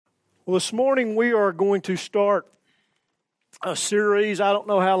Well, this morning we are going to start a series. I don't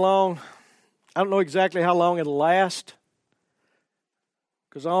know how long. I don't know exactly how long it'll last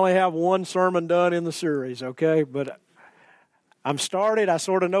because I only have one sermon done in the series, okay? But I'm started. I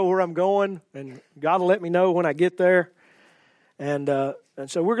sort of know where I'm going, and God will let me know when I get there. And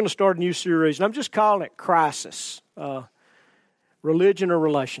so we're going to start a new series, and I'm just calling it Crisis, Religion or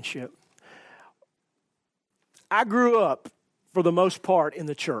Relationship. I grew up, for the most part, in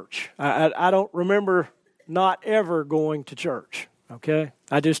the church. I don't remember not ever going to church, okay?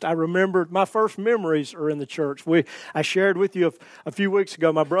 I remember, my first memories are in the church. I shared with you a few weeks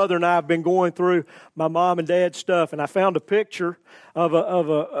ago, my brother and I have been going through my mom and dad's stuff, and I found a picture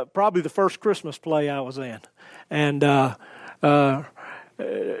of probably the first Christmas play I was in. And I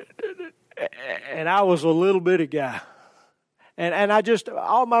was a little bitty guy. And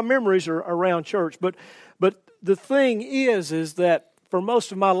all my memories are around church. But the thing is that for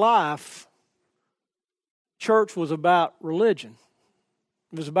most of my life, church was about religion.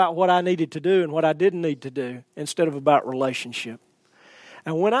 It was about what I needed to do and what I didn't need to do instead of about relationship.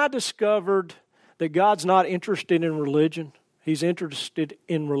 And when I discovered that God's not interested in religion, He's interested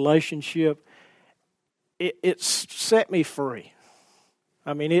in relationship, it set me free.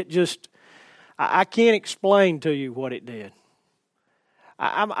 I mean, I can't explain to you what it did.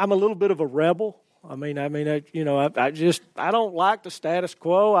 I'm a little bit of a rebel. I don't like the status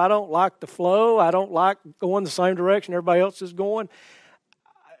quo. I don't like the flow. I don't like going the same direction everybody else is going.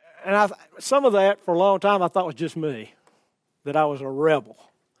 And some of that, for a long time, I thought was just me, that I was a rebel.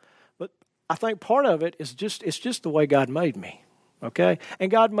 But I think part of it is it's just the way God made me, okay?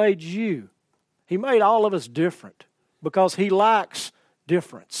 And God made you. He made all of us different because He likes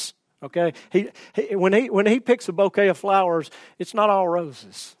difference, okay? When he picks a bouquet of flowers, it's not all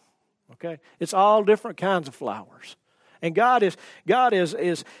roses. Okay, it's all different kinds of flowers, and God is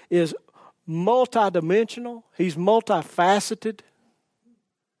multidimensional. He's multifaceted,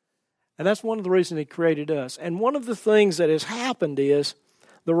 and that's one of the reasons He created us. And one of the things that has happened is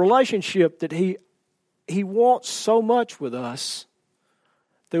the relationship that He wants so much with us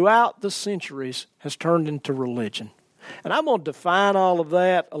throughout the centuries has turned into religion. And I'm going to define all of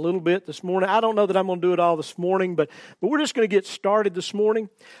that a little bit this morning. I don't know that I'm going to do it all this morning, but we're just going to get started this morning.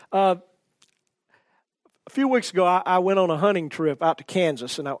 A few weeks ago, I went on a hunting trip out to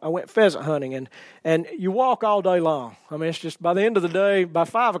Kansas, and I went pheasant hunting, and you walk all day long. I mean, it's just by the end of the day, by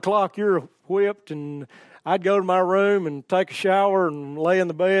 5 o'clock, you're whipped, and I'd go to my room and take a shower and lay in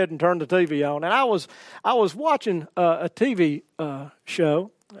the bed and turn the TV on. And I was watching a TV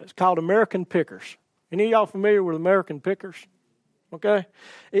show. It's called American Pickers. Any of y'all familiar with American Pickers? Okay?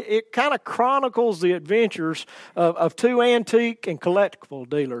 It kind of chronicles the adventures of two antique and collectible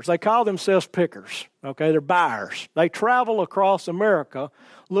dealers. They call themselves pickers. Okay? They're buyers. They travel across America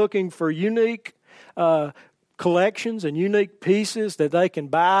looking for unique collections and unique pieces that they can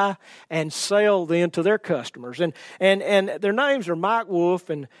buy and sell then to their customers. And their names are Mike Wolf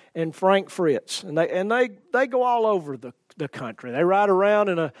and Frank Fritz. And they go all over the country. They ride around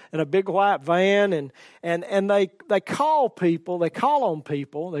in a big white van and they call on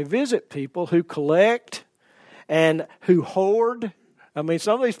people, they visit people who collect and who hoard. I mean,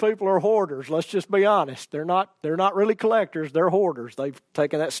 some of these people are hoarders. Let's just be honest. They're not really collectors. They're hoarders. They've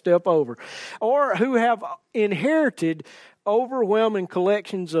taken that step over. Or who have inherited overwhelming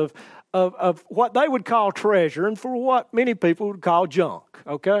collections of what they would call treasure and for what many people would call junk,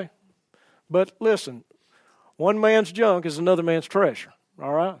 okay? But listen, one man's junk is another man's treasure,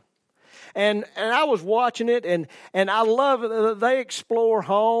 all right? And I was watching it, and I love it. They explore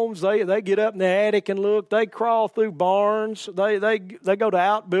homes. They get up in the attic and look. They crawl through barns. They go to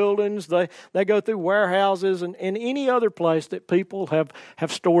outbuildings. They go through warehouses and any other place that people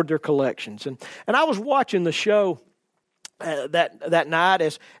have stored their collections. And I was watching the show that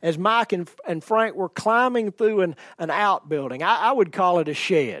night as Mike and Frank were climbing through an outbuilding. I would call it a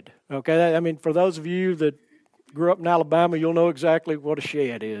shed. Okay, I mean, for those of you that grew up in Alabama, you'll know exactly what a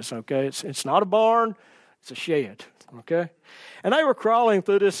shed is, okay? It's not a barn, it's a shed, okay? And they were crawling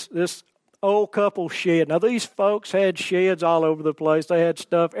through this old couple shed. Now, these folks had sheds all over the place. They had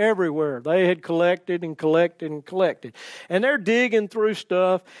stuff everywhere. They had collected and collected and collected. And they're digging through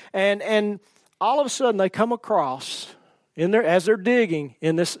stuff, and all of a sudden they come across, as they're digging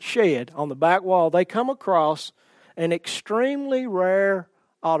in this shed on the back wall, they come across an extremely rare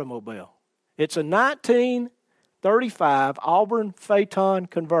automobile. It's a 1935 Auburn Phaeton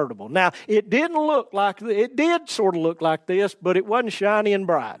convertible. Now, it did sort of look like this, but it wasn't shiny and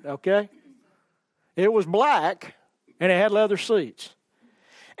bright, okay? It was black, and it had leather seats.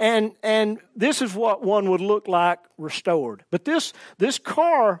 And this is what one would look like restored. But this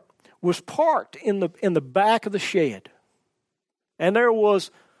car was parked in the back of the shed. And there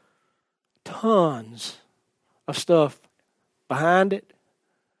was tons of stuff behind it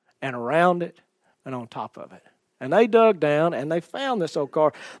and around it and on top of it. And they dug down and they found this old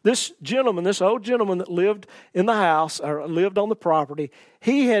car. This old gentleman that lived in the house or lived on the property,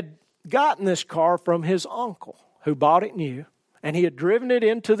 he had gotten this car from his uncle who bought it new, and he had driven it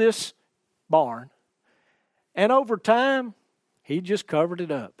into this barn. And over time, he just covered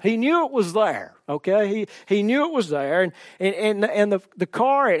it up. He knew it was there, okay? He knew it was there. And the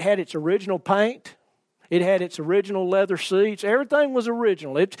car, it had its original paint. It had its original leather seats. Everything was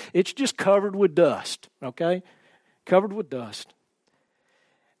original. It's just covered with dust, okay? Covered with dust.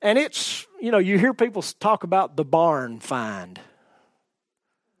 And it's, you hear people talk about the barn find.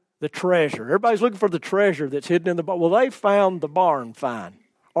 The treasure. Everybody's looking for the treasure that's hidden in the barn. Well, they found the barn find,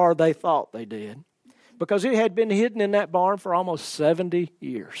 or they thought they did, because it had been hidden in that barn for almost 70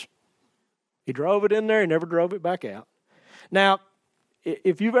 years. He drove it in there. He never drove it back out. Now,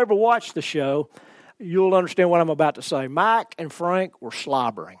 if you've ever watched the show, you'll understand what I'm about to say. Mike and Frank were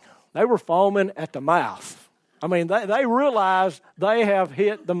slobbering. They were foaming at the mouth. I mean, they realized they have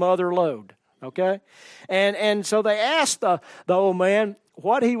hit the mother lode, okay? And so they asked the old man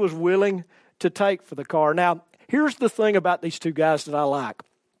what he was willing to take for the car. Now, here's the thing about these two guys that I like.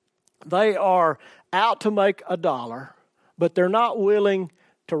 They are out to make $1, but they're not willing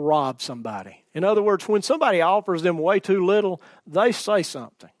to rob somebody. In other words, when somebody offers them way too little, they say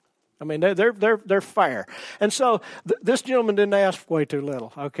something. I mean, they're fair. And so this gentleman didn't ask for way too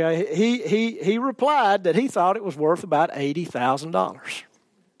little, okay? He replied that he thought it was worth about $80,000.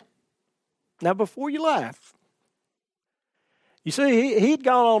 Now, before you laugh, you see, he'd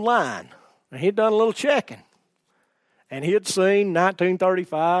gone online, and he'd done a little checking, and he had seen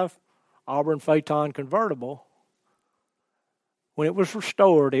 1935 Auburn Phaeton convertible. When it was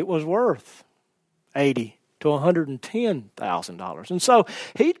restored, it was worth $80,000 to $110,000. And so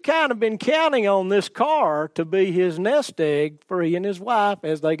he'd kind of been counting on this car to be his nest egg for he and his wife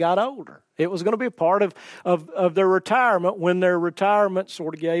as they got older. It was going to be a part of their retirement when their retirement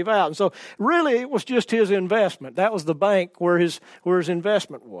sort of gave out. And so really it was just his investment. That was the bank where his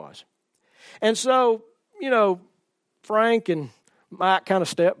investment was. And so, Frank and Mike kind of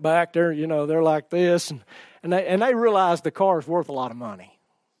stepped back there, they're like this, and they realize the car is worth a lot of money.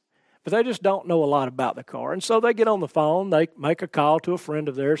 But they just don't know a lot about the car. And so they get on the phone, they make a call to a friend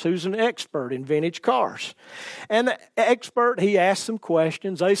of theirs who's an expert in vintage cars. And the expert, he asks some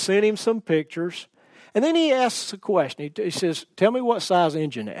questions. They sent him some pictures. And then he asks a question. He says, tell me what size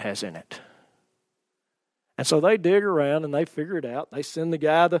engine it has in it. And so they dig around and they figure it out. They send the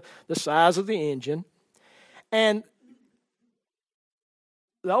guy the size of the engine. And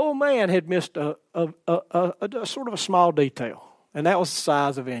the old man had missed a sort of a small detail. And that was the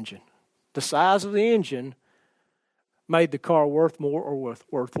size of engine. The size of the engine made the car worth more or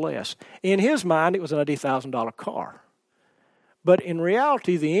worth less. In his mind, it was an $80,000 car. But in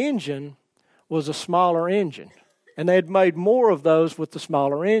reality, the engine was a smaller engine. And they had made more of those with the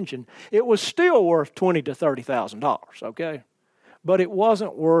smaller engine. It was still worth $20,000 to $30,000, okay? But it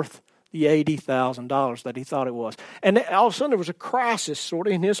wasn't worth the $80,000 that he thought it was. And all of a sudden, there was a crisis sort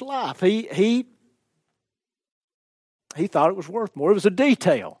of in his life. He thought it was worth more. It was a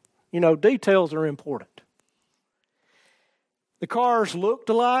detail. Details are important. The cars looked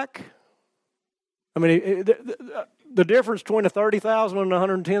alike. I mean, the difference between a $30,000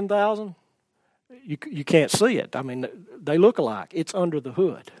 and $110,000, you can't see it. I mean, they look alike. It's under the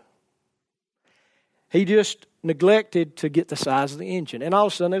hood. He just neglected to get the size of the engine. And all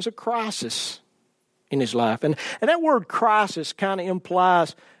of a sudden, there's a crisis in his life. And that word crisis kind of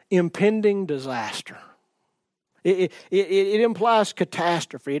implies impending disaster. It implies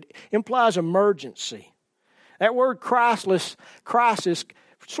catastrophe. It implies emergency. That word crisis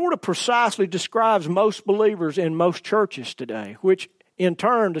sort of precisely describes most believers in most churches today, which in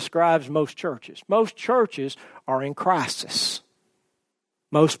turn describes most churches. Most churches are in crisis.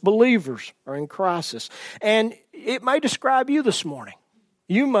 Most believers are in crisis. And it may describe you this morning.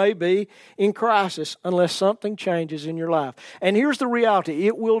 You may be in crisis unless something changes in your life. And here's the reality.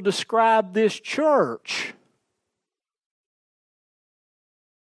 It will describe this church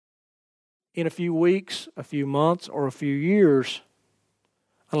in a few weeks, a few months, or a few years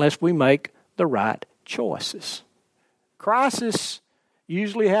unless we make the right choices. Crisis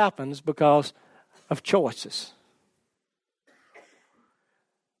usually happens because of choices.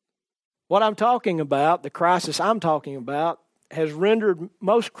 What I'm talking about, the crisis I'm talking about, has rendered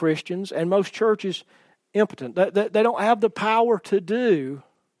most Christians and most churches impotent. They don't have the power to do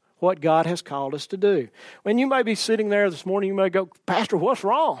what God has called us to do. When you may be sitting there this morning, you may go, Pastor, what's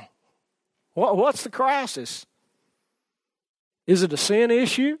wrong? What's the crisis? Is it a sin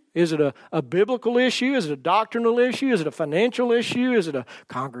issue? Is it a biblical issue? Is it a doctrinal issue? Is it a financial issue? Is it a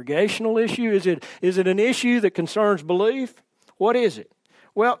congregational issue? Is it an issue that concerns belief? What is it?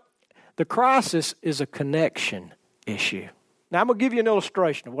 Well, the crisis is a connection issue. Now, I'm going to give you an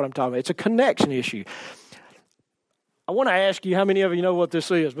illustration of what I'm talking about. It's a connection issue. I want to ask you how many of you know what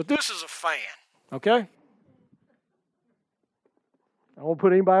this is, but this is a fan, okay? I won't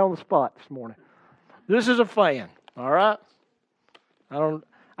put anybody on the spot this morning. This is a fan, all right?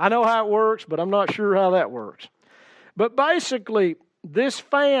 I know how it works, but I'm not sure how that works. But basically, this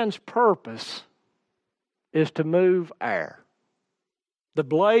fan's purpose is to move air. The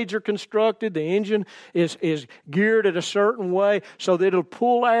blades are constructed, the engine is geared in a certain way so that it'll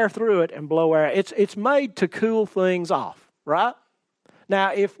pull air through it and blow air. It's made to cool things off, right?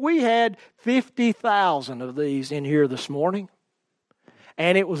 Now, if we had 50,000 of these in here this morning,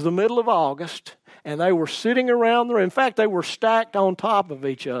 and it was the middle of August, and they were sitting around the room. In fact, they were stacked on top of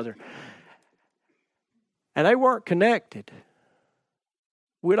each other. And they weren't connected.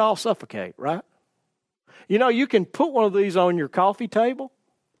 We'd all suffocate, right? You know, you can put one of these on your coffee table,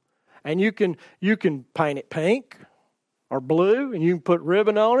 and you can paint it pink or blue, and you can put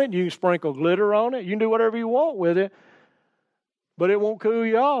ribbon on it, you can sprinkle glitter on it, you can do whatever you want with it, but it won't cool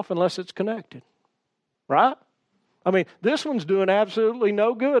you off unless it's connected, right? I mean, this one's doing absolutely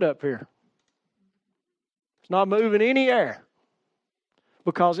no good up here. It's not moving any air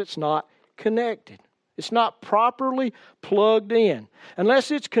because it's not connected. It's not properly plugged in.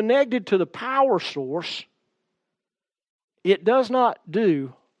 Unless it's connected to the power source, it does not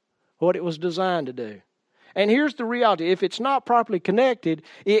do what it was designed to do. And here's the reality. If it's not properly connected,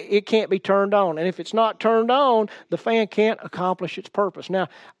 it can't be turned on. And if it's not turned on, the fan can't accomplish its purpose. Now,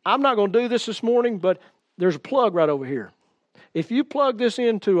 I'm not going to do this morning, but there's a plug right over here. If you plug this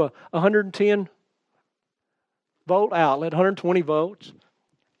into a 110 volt outlet, 120 volts,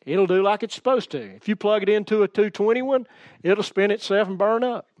 it'll do like it's supposed to. If you plug it into a 221, it'll spin itself and burn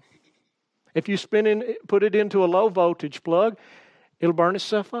up. If you put it into a low voltage plug, it'll burn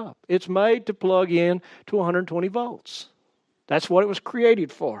itself up. It's made to plug in to 120 volts. That's what it was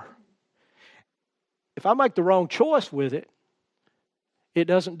created for. If I make the wrong choice with it, it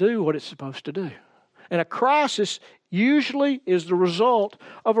doesn't do what it's supposed to do. And a crisis usually is the result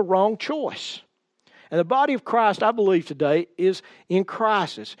of a wrong choice. And the body of Christ, I believe today, is in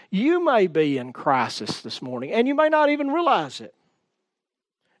crisis. You may be in crisis this morning, and you may not even realize it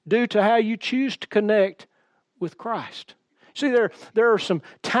due to how you choose to connect with Christ. See, there are some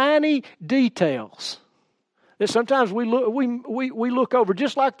tiny details that sometimes we look over,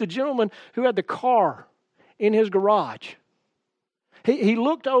 just like the gentleman who had the car in his garage. He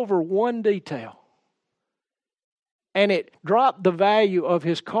looked over one detail, and it dropped the value of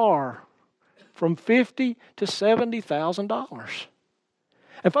his car from $50,000 to $70,000.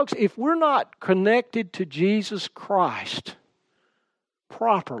 And folks, if we're not connected to Jesus Christ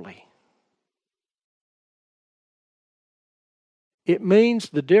properly, it means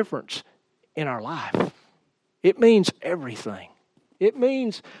the difference in our life. It means everything. It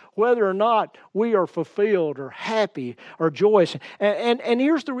means whether or not we are fulfilled or happy or joyous. And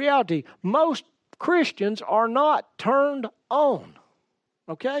here's the reality. Most Christians are not turned on.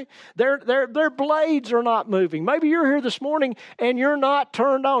 Okay? Their blades are not moving. Maybe you're here this morning and you're not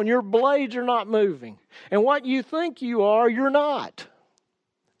turned on. Your blades are not moving. And what you think you are, you're not.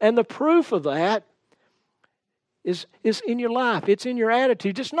 And the proof of that is in your life. It's in your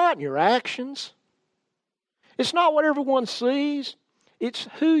attitude. It's not in your actions. It's not what everyone sees. It's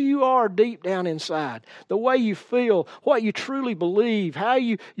who you are deep down inside. The way you feel, what you truly believe, how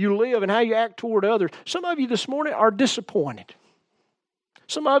you live, and how you act toward others. Some of you this morning are disappointed.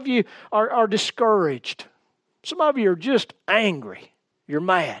 Some of you are discouraged. Some of you are just angry. You're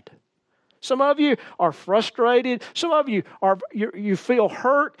mad. Some of you are frustrated. Some of you you feel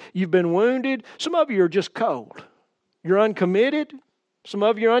hurt. You've been wounded. Some of you are just cold. You're uncommitted. Some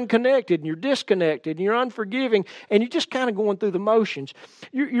of you are unconnected, and you're disconnected, and you're unforgiving, and you're just kind of going through the motions.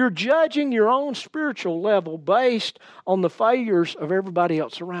 You're judging your own spiritual level based on the failures of everybody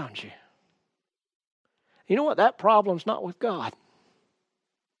else around you. You know what? That problem's not with God.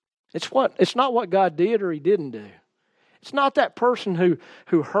 It's not what God did or He didn't do. It's not that person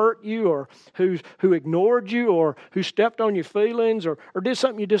who hurt you or who ignored you or who stepped on your feelings or did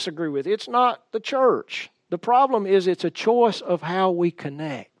something you disagree with. It's not the church. The problem is it's a choice of how we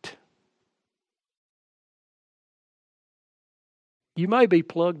connect. You may be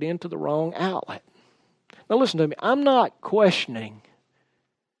plugged into the wrong outlet. Now listen to me. I'm not questioning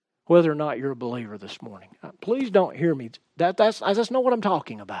whether or not you're a believer this morning. Please don't hear me. That's not what I'm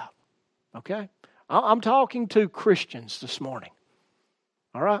talking about. Okay? I'm talking to Christians this morning.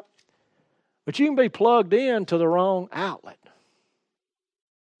 All right? But you can be plugged in to the wrong outlet.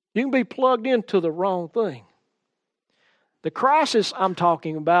 You can be plugged into the wrong thing. The crisis I'm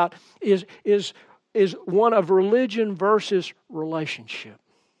talking about is one of religion versus relationship.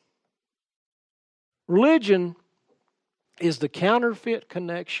 Religion is the counterfeit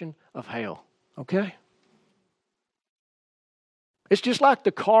connection of hell. Okay? It's just like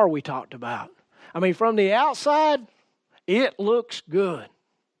the car we talked about. I mean, from the outside, it looks good.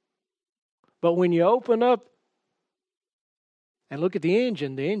 But when you open up and look at the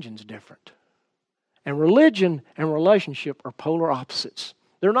engine's different. And religion and relationship are polar opposites.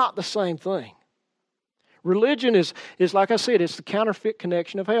 They're not the same thing. Religion is like I said, it's the counterfeit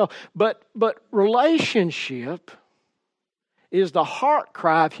connection of hell. But relationship is the heart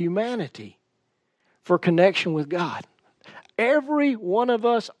cry of humanity for connection with God. Every one of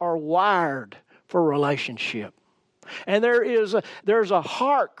us are wired for relationship. And there's a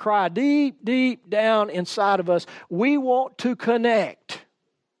heart cry deep, deep down inside of us. We want to connect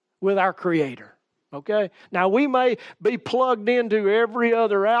with our Creator. Okay? Now, we may be plugged into every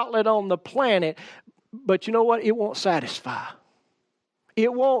other outlet on the planet, but you know what? It won't satisfy.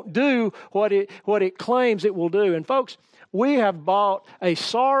 It won't do what it claims it will do. And folks, we have bought a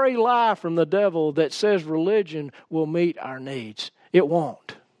sorry lie from the devil that says religion will meet our needs. It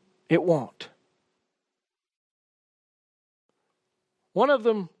won't. It won't. One of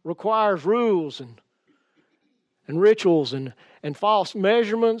them requires rules and rituals and false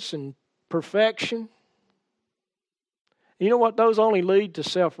measurements and perfection. You know what? Those only lead to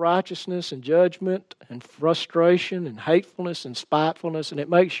self-righteousness and judgment and frustration and hatefulness and spitefulness, and it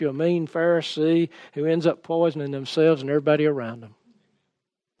makes you a mean Pharisee who ends up poisoning themselves and everybody around them.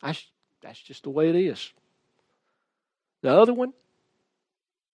 That's just the way it is. The other one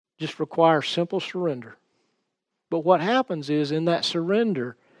just requires simple surrender. But what happens is, in that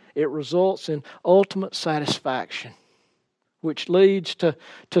surrender, it results in ultimate satisfaction, which leads to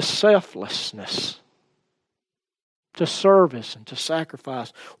selflessness, to service, and to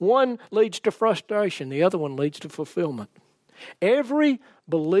sacrifice. One leads to frustration. The other one leads to fulfillment. Every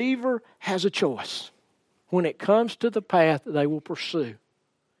believer has a choice when it comes to the path that they will pursue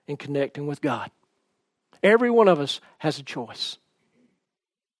in connecting with God. Every one of us has a choice.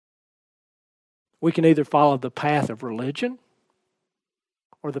 We can either follow the path of religion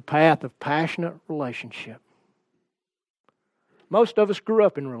or the path of passionate relationship. Most of us grew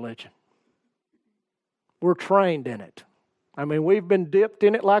up in religion. We're trained in it. I mean, we've been dipped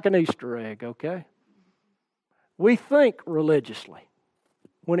in it like an Easter egg, okay? We think religiously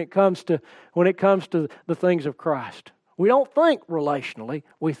when it comes to the things of Christ. We don't think relationally,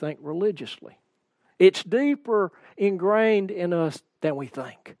 we think religiously. It's deeper ingrained in us than we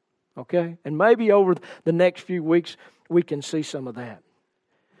think. Okay? And maybe over the next few weeks we can see some of that.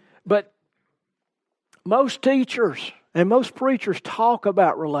 But most teachers and most preachers talk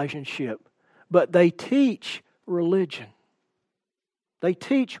about relationship, but they teach religion. They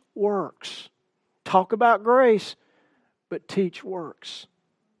teach works. Talk about grace, but teach works.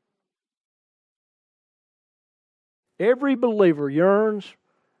 Every believer yearns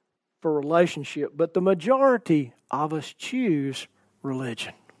for relationship, but the majority of us choose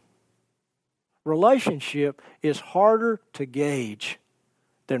religion. Relationship is harder to gauge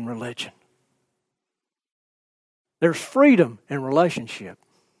than religion. There's freedom in relationship,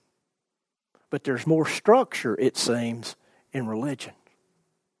 but there's more structure, it seems, in religion.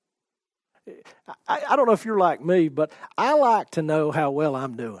 I don't know if you're like me, but I like to know how well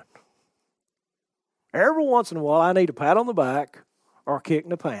I'm doing. Every once in a while, I need a pat on the back or a kick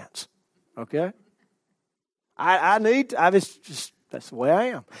in the pants. Okay? That's the way I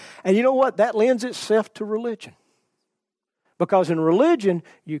am. And you know what? That lends itself to religion. Because in religion,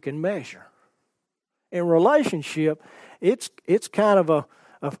 you can measure. In relationship, it's kind of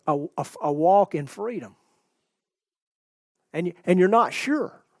a walk in freedom. And you're not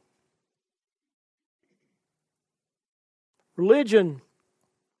sure. Religion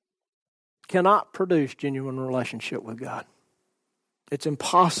cannot produce genuine relationship with God. It's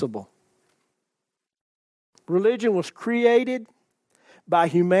impossible. Religion was created by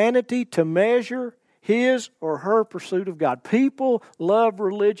humanity to measure his or her pursuit of God. People love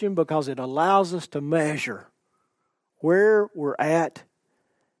religion because it allows us to measure where we're at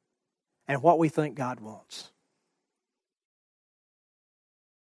and what we think God wants.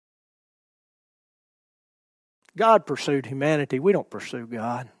 God pursued humanity. We don't pursue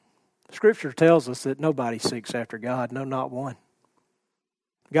God. Scripture tells us that nobody seeks after God. No, not one.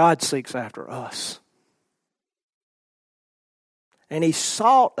 God seeks after us. And He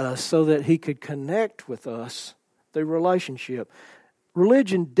sought us so that He could connect with us through relationship.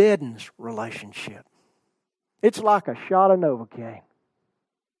 Religion deadens relationship. It's like a shot of Novocaine.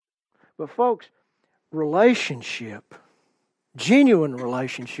 But folks, relationship, genuine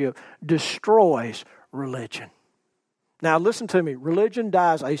relationship, destroys religion. Now listen to me. Religion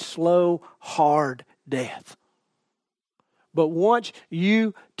dies a slow, hard death. But once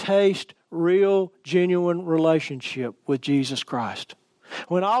you taste real, genuine relationship with Jesus Christ,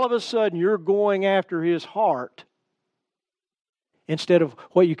 when all of a sudden you're going after His heart instead of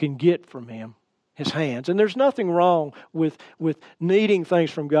what you can get from Him, His hands. And there's nothing wrong with needing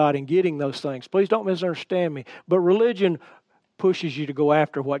things from God and getting those things. Please don't misunderstand me. But religion pushes you to go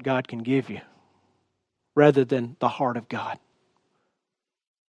after what God can give you rather than the heart of God.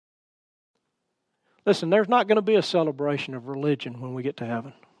 Listen, there's not going to be a celebration of religion when we get to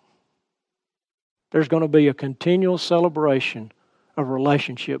heaven. There's going to be a continual celebration of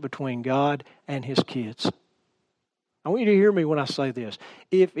relationship between God and His kids. I want you to hear me when I say this.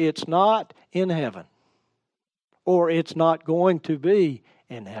 If it's not in heaven, or it's not going to be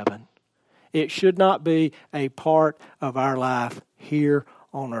in heaven, it should not be a part of our life here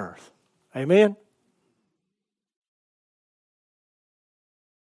on earth. Amen?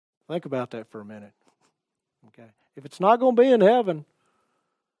 Think about that for a minute. Okay. If it's not going to be in heaven,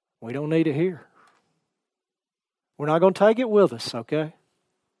 we don't need it here. We're not going to take it with us, okay?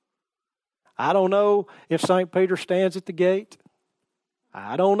 I don't know if St. Peter stands at the gate.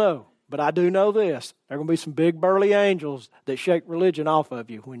 I don't know. But I do know this. There are going to be some big burly angels that shake religion off of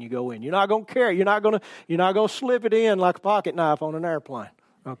you when you go in. You're not going to carry it. You're not going to slip it in like a pocket knife on an airplane,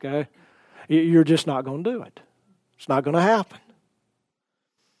 okay? You're just not going to do it. It's not going to happen.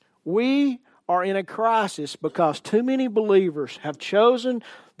 We are in a crisis because too many believers have chosen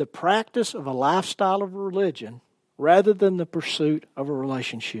the practice of a lifestyle of religion rather than the pursuit of a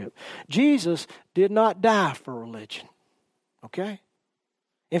relationship. Jesus did not die for religion, okay?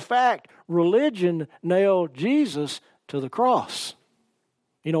 In fact, religion nailed Jesus to the cross.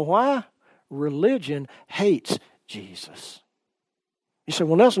 You know why? Religion hates Jesus. You say,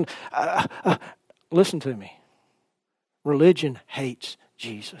 well, Nelson, listen to me. Religion hates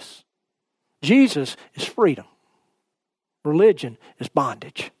Jesus. Jesus is freedom. Religion is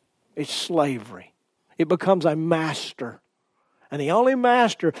bondage. It's slavery. It becomes a master. And the only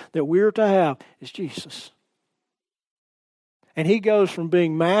master that we're to have is Jesus. And He goes from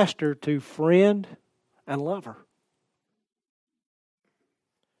being master to friend and lover.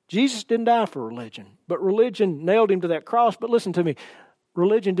 Jesus didn't die for religion, but religion nailed Him to that cross. But listen to me,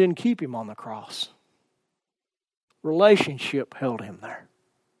 religion didn't keep Him on the cross. Relationship held Him there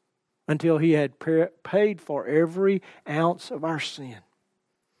until He had paid for every ounce of our sin.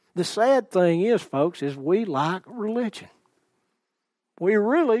 The sad thing is, folks, is we like religion. We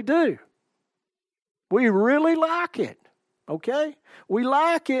really do. We really like it. Okay? We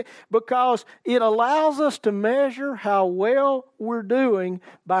like it because it allows us to measure how well we're doing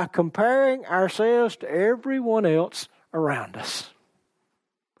by comparing ourselves to everyone else around us.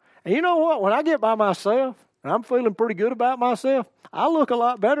 And you know what? When I get by myself, and I'm feeling pretty good about myself, I look a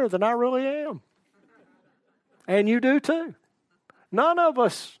lot better than I really am. And you do too. None of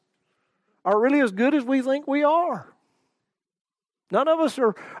us are really as good as we think we are. None of us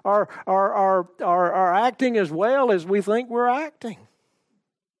are acting as well as we think we're acting.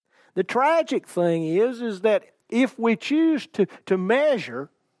 The tragic thing is that if we choose to measure,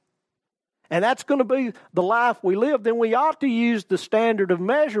 and that's going to be the life we live, then we ought to use the standard of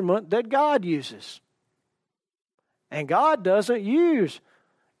measurement that God uses. And God doesn't use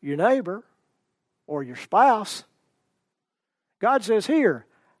your neighbor or your spouse. God says, here,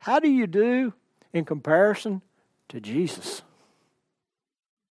 how do you do in comparison to Jesus?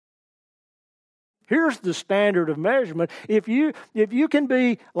 Here's the standard of measurement. If you can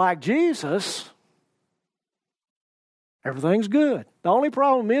be like Jesus, everything's good. The only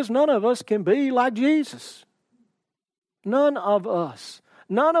problem is none of us can be like Jesus. None of us.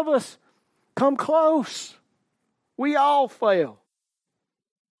 None of us come close. We all fail.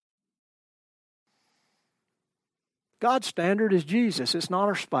 God's standard is Jesus. It's not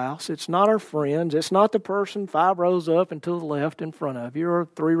our spouse. It's not our friends. It's not the person 5 rows up and to the left in front of you or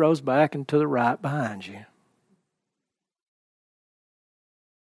 3 rows back and to the right behind you.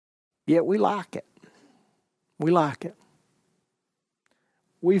 Yet we like it. We like it.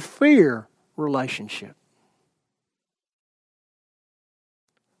 We fear relationship.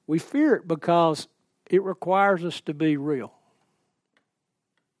 We fear it because it requires us to be real,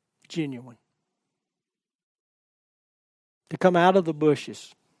 genuine. To come out of the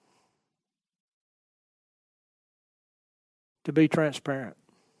bushes. to be transparent.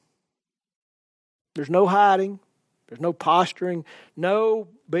 There's no hiding. There's no posturing. No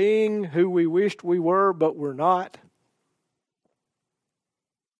being who we wished we were, but we're not.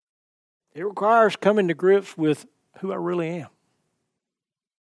 It requires coming to grips with who I really am.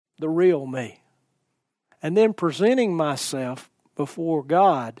 The real me. And then presenting myself before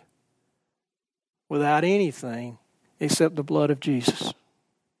God without anything except the blood of Jesus.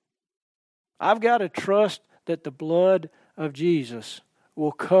 I've got to trust that the blood of Jesus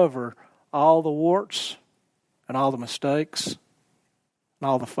will cover all the warts and all the mistakes and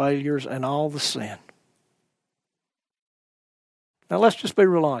all the failures and all the sin. Now let's just be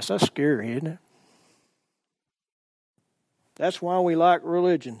real honest. That's scary, isn't it? That's why we like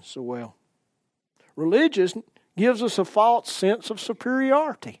religion so well. Religion gives us a false sense of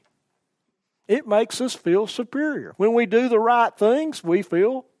superiority. It makes us feel superior. When we do the right things, we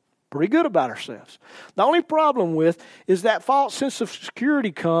feel pretty good about ourselves. The only problem with is that false sense of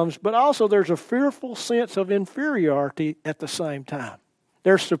security comes, but also there's a fearful sense of inferiority at the same time.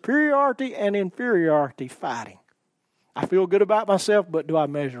 There's superiority and inferiority fighting. I feel good about myself, but do I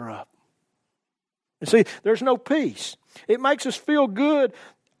measure up? And see, there's no peace. It makes us feel good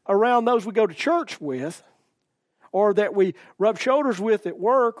around those we go to church with, or that we rub shoulders with at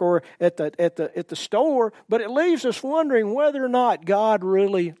work or at the store, but it leaves us wondering whether or not God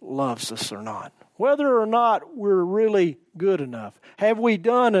really loves us or not. Whether or not we're really good enough. Have we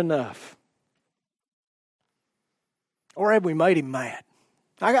done enough? Or have we made Him mad?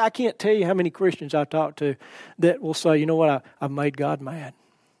 I can't tell you how many Christians I've talked to that will say, you know what, I've made God mad.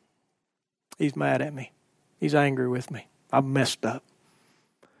 He's mad at me. He's angry with me. I've messed up.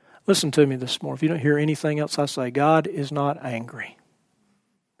 Listen to me this morning. If you don't hear anything else I say, God is not angry.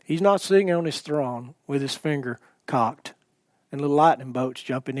 He's not sitting on His throne with His finger cocked and little lightning bolts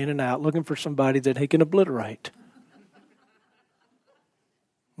jumping in and out looking for somebody that He can obliterate.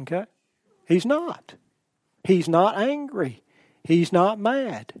 Okay? He's not. He's not angry. He's not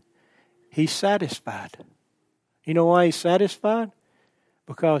mad. He's satisfied. You know why He's satisfied?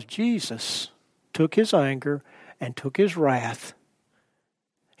 Because Jesus took His anger and took His wrath.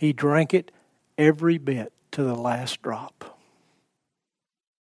 He drank it every bit to the last drop.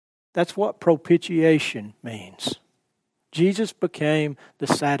 That's what propitiation means. Jesus became the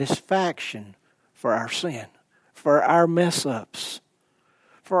satisfaction for our sin, for our mess-ups,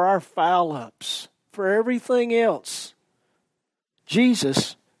 for our foul-ups, for everything else.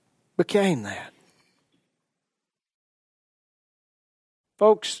 Jesus became that.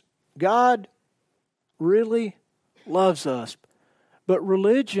 Folks, God really loves us. But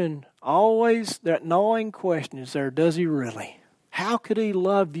religion, always that gnawing question is there, does He really? How could He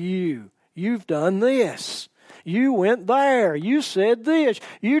love you? You've done this. You went there. You said this.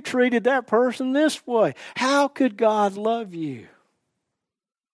 You treated that person this way. How could God love you?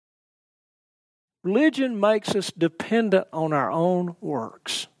 Religion makes us dependent on our own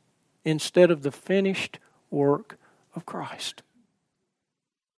works instead of the finished work of Christ.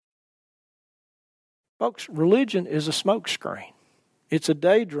 Folks, religion is a smokescreen. It's a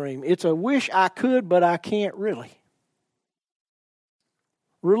daydream. It's a wish I could, but I can't really.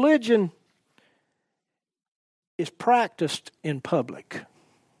 Religion is practiced in public.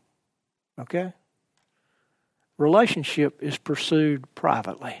 Okay? Relationship is pursued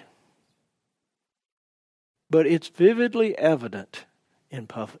privately. But it's vividly evident in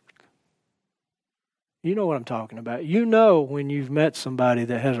public. You know what I'm talking about. You know when you've met somebody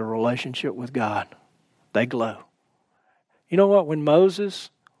that has a relationship with God. They glow. You know what? When Moses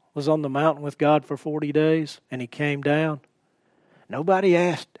was on the mountain with God for 40 days and he came down, nobody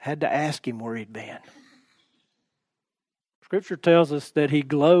had to ask him where he'd been. Scripture tells us that he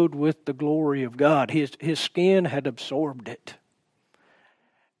glowed with the glory of God. His skin had absorbed it.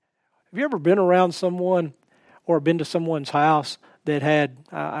 Have you ever been around someone or been to someone's house that had,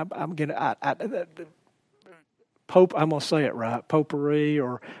 I'm going to say it right, potpourri,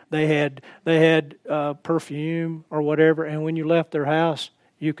 or they had perfume or whatever, and when you left their house,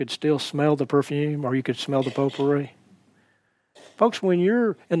 you could still smell the perfume or you could smell the potpourri. Folks, when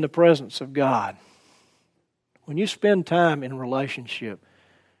you're in the presence of God, when you spend time in relationship,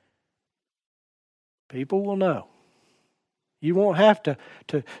 people will know. You won't have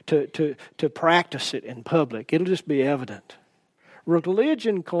to practice it in public. It'll just be evident.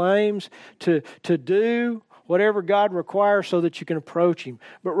 Religion claims to do whatever God requires so that you can approach Him.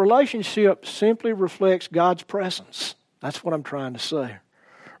 But relationship simply reflects God's presence. That's what I'm trying to say.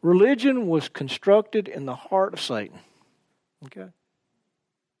 Religion was constructed in the heart of Satan. Okay?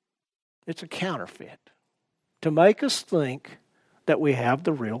 It's a counterfeit to make us think that we have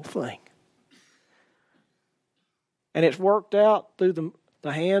the real thing. And it's worked out through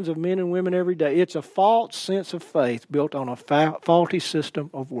the hands of men and women every day. It's a false sense of faith built on a faulty system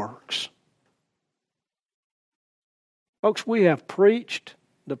of works. Folks, we have preached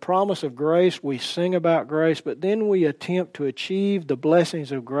the promise of grace. We sing about grace, but then we attempt to achieve the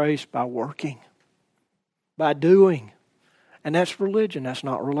blessings of grace by working, by doing. And that's religion. That's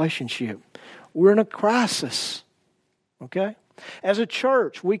not relationship. We're in a crisis. Okay? As a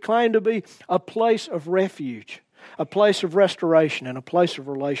church, we claim to be a place of refuge, a place of restoration, and a place of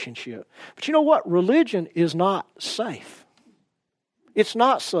relationship. But you know what? Religion is not safe. It's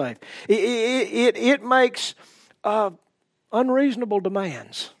not safe. It makes unreasonable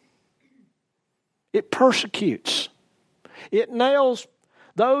demands. It persecutes. It nails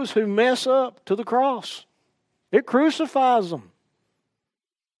those who mess up to the cross. It crucifies them.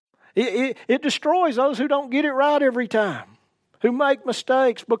 It destroys those who don't get it right every time, who make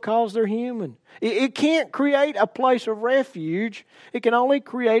mistakes because they're human. It can't create a place of refuge. It can only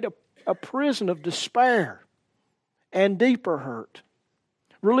create a prison of despair and deeper hurt.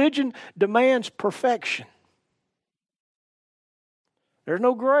 Religion demands perfection. There's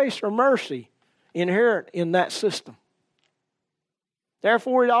no grace or mercy inherent in that system.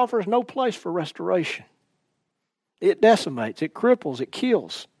 Therefore, it offers no place for restoration. It decimates, it cripples, it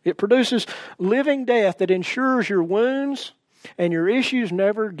kills. It produces living death that ensures your wounds and your issues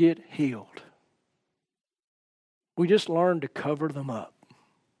never get healed. We just learn to cover them up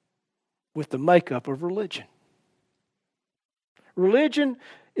with the makeup of religion. Religion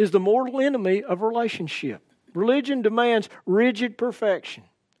is the mortal enemy of relationship. Religion demands rigid perfection,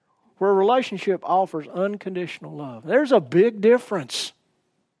 where relationship offers unconditional love. There's a big difference.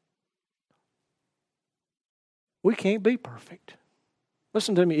 We can't be perfect.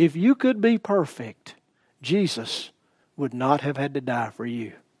 Listen to me. If you could be perfect, Jesus would not have had to die for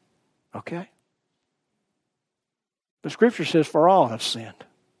you. Okay? The Scripture says, for all have sinned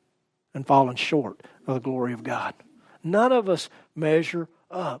and fallen short of the glory of God. None of us measure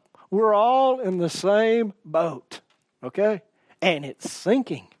up. We're all in the same boat. Okay? And it's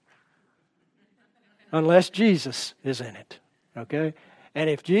sinking. Unless Jesus is in it. Okay? And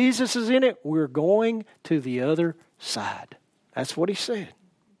if Jesus is in it, we're going to the other side. That's what he said.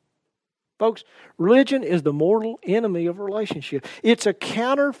 Folks, religion is the mortal enemy of relationship. It's a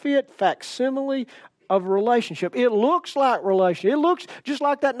counterfeit facsimile of relationship. It looks like relationship. It looks just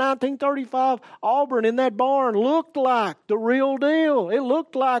like that 1935 Auburn in that barn looked like the real deal. It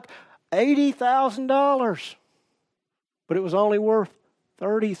looked like $80,000. But it was only worth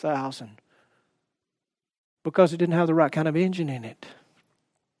 $30,000 because it didn't have the right kind of engine in it.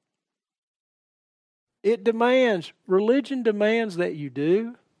 Religion demands that you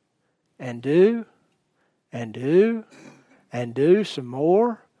do and do and do and do some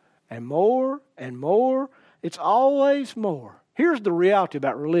more and more and more. It's always more. Here's the reality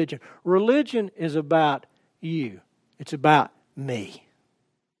about religion. Religion is about you. It's about me.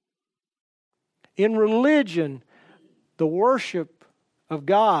 In religion, the worship of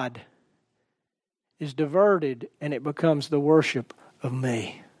God is diverted and it becomes the worship of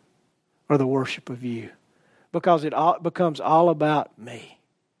me. Or the worship of you. Because it becomes all about me.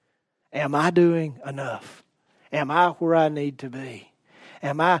 Am I doing enough? Am I where I need to be?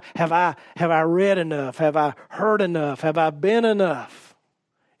 Have I read enough? Have I heard enough? Have I been enough?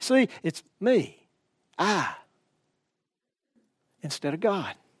 See, it's me. I. Instead of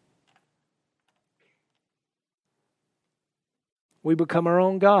God. We become our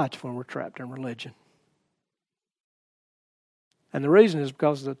own gods when we're trapped in religion. And the reason is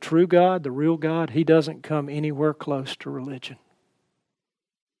because the true God, the real God, He doesn't come anywhere close to religion.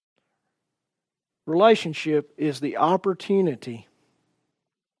 Relationship is the opportunity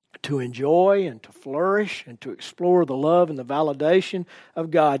to enjoy and to flourish and to explore the love and the validation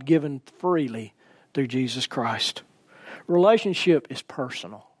of God given freely through Jesus Christ. Relationship is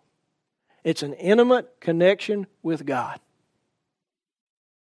personal. It's an intimate connection with God.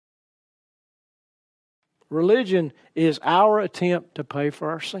 Religion is our attempt to pay for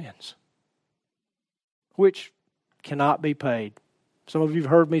our sins, which cannot be paid. Some of you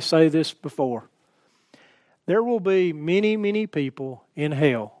have heard me say this before. There will be many, many people in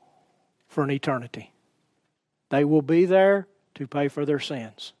hell for an eternity. They will be there to pay for their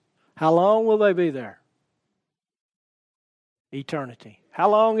sins. How long will they be there? Eternity. How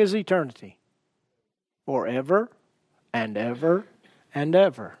long is eternity? Forever and ever and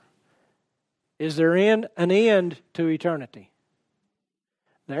ever. Is there an end to eternity?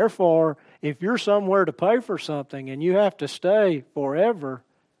 Therefore, if you're somewhere to pay for something and you have to stay forever,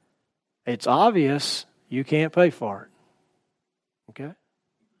 it's obvious you can't pay for it. Okay?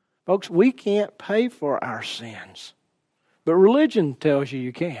 Folks, we can't pay for our sins. But religion tells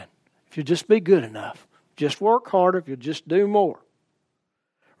you can. If you just be good enough. Just work harder. If you just do more.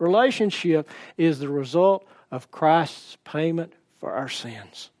 Relationship is the result of Christ's payment for our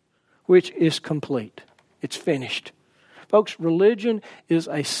sins, which is complete. It's finished. Folks, religion is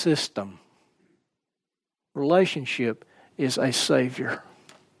a system. Relationship is a Savior.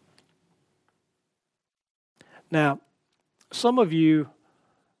 Now, some of you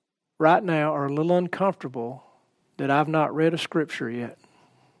right now are a little uncomfortable that I've not read a scripture yet.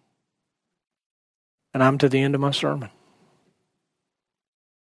 And I'm to the end of my sermon.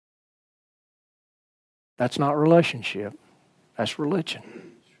 That's not relationship. That's religion.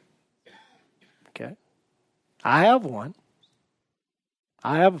 Okay? I have one.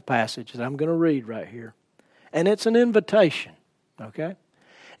 I have a passage that I'm going to read right here. And it's an invitation. Okay?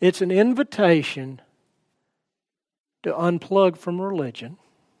 It's an invitation to unplug from religion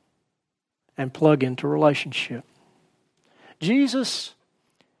and plug into relationship. Jesus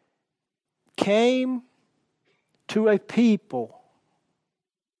came to a people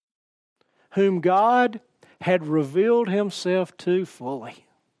whom God had revealed Himself to fully.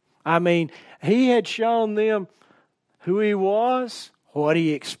 I mean, He had shown them who He was, what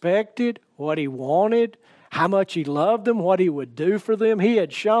He expected, what He wanted, how much He loved them, what He would do for them. He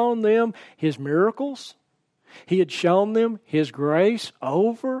had shown them His miracles. He had shown them His grace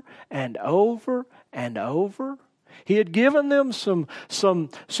over and over and over. He had given them some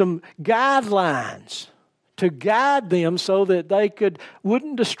guidelines to guide them so that they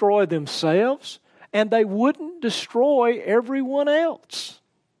wouldn't destroy themselves and they wouldn't destroy everyone else.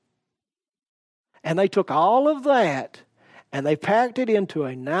 And they took all of that and they packed it into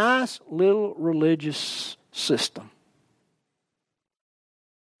a nice little religious system.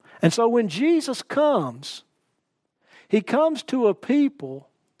 And so when Jesus comes, He comes to a people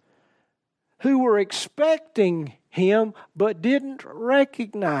who were expecting Him but didn't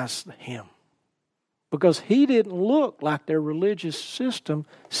recognize Him because He didn't look like their religious system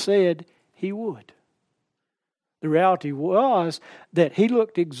said He would. The reality was that He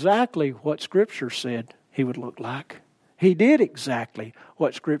looked exactly what Scripture said He would look like. He did exactly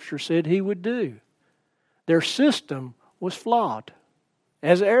what Scripture said He would do. Their system was flawed,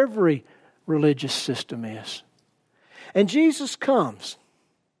 as every religious system is. And Jesus comes.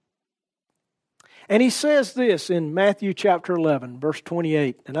 And He says this in Matthew chapter 11, verse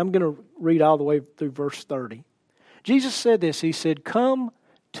 28. And I'm going to read all the way through verse 30. Jesus said this. He said, "Come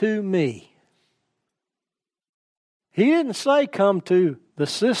to me." He didn't say come to the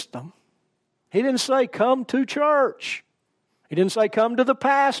system. He didn't say come to church. He didn't say come to the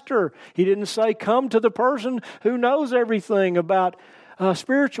pastor. He didn't say come to the person who knows everything about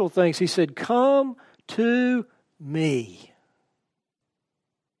spiritual things. He said, "Come to me.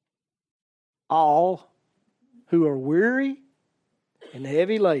 All who are weary and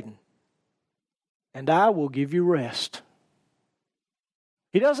heavy laden, and I will give you rest."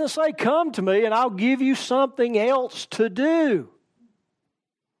 He doesn't say, "Come to me and I'll give you something else to do.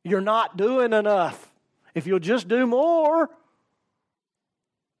 You're not doing enough. If you'll just do more."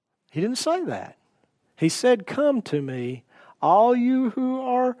 He didn't say that. He said, "Come to me, all you who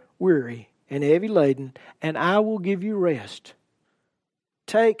are weary and heavy laden, and I will give you rest.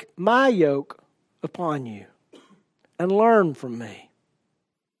 Take my yoke upon you and learn from me.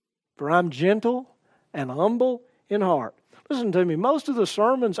 For I'm gentle and humble in heart." Listen to me. Most of the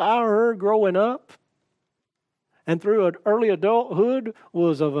sermons I heard growing up and through an early adulthood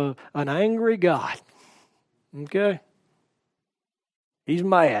was of an angry God. Okay? He's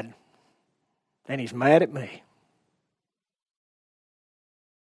mad. And He's mad at me.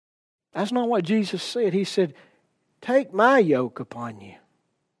 That's not what Jesus said. He said, "Take my yoke upon you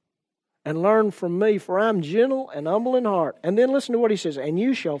and learn from me, for I'm gentle and humble in heart." And then listen to what He says, "And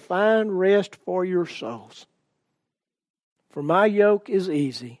you shall find rest for your souls. For my yoke is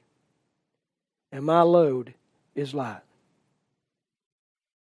easy and my load is light."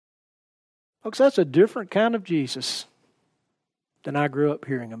 Folks, that's a different kind of Jesus than I grew up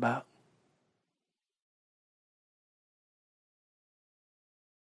hearing about.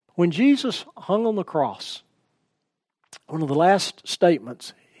 When Jesus hung on the cross, one of the last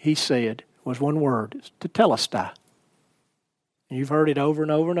statements He said was one word, tetelestai. And you've heard it over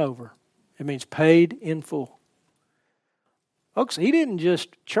and over and over. It means paid in full. Folks, He didn't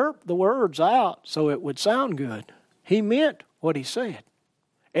just chirp the words out so it would sound good. He meant what He said.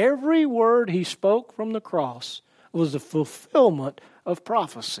 Every word He spoke from the cross was the fulfillment of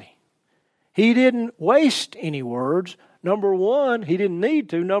prophecy. He didn't waste any words. Number one, He didn't need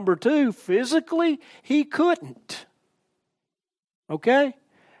to. Number two, physically, He couldn't. Okay?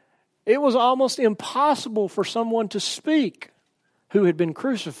 It was almost impossible for someone to speak who had been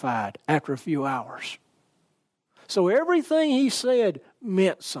crucified after a few hours. So everything he said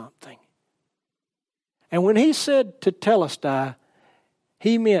meant something. And when he said to Telestai,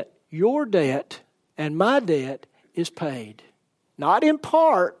 he meant your debt and my debt is paid. Not in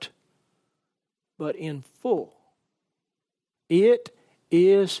part, but in full. It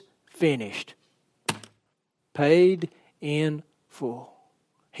is finished. Paid in full.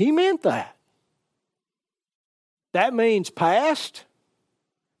 He meant that. That means past,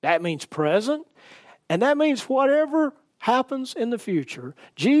 that means present, and that means whatever happens in the future,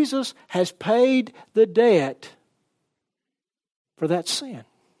 Jesus has paid the debt for that sin.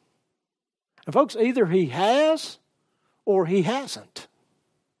 And folks, either he has or he hasn't.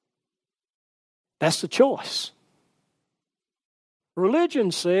 That's the choice.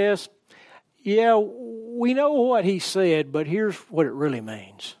 Religion says, yeah, we know what he said, but here's what it really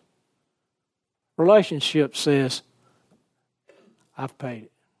means. Relationship says, I've paid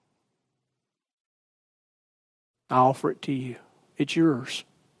it. I offer it to you. It's yours.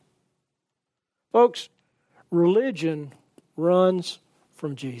 Folks, religion runs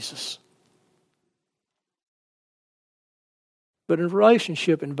from Jesus. But a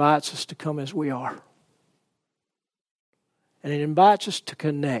relationship invites us to come as we are. And it invites us to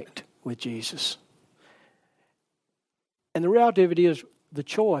connect with Jesus. And the reality of it is, the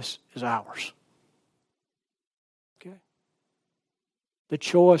choice is ours. Okay? The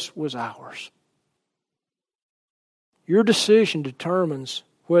choice was ours. Your decision determines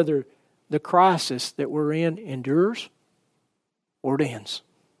whether the crisis that we're in endures or it ends.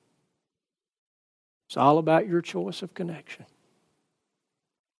 It's all about your choice of connection.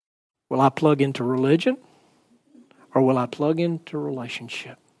 Will I plug into religion or will I plug into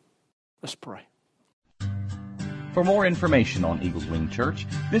relationship? Let's pray. For more information on Eagles Wing Church,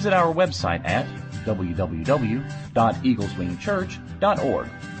 visit our website at www.eagleswingchurch.org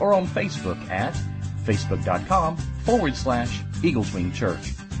or on Facebook at facebook.com/Eagles Wing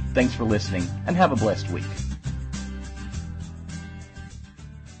Church. Thanks for listening and have a blessed week.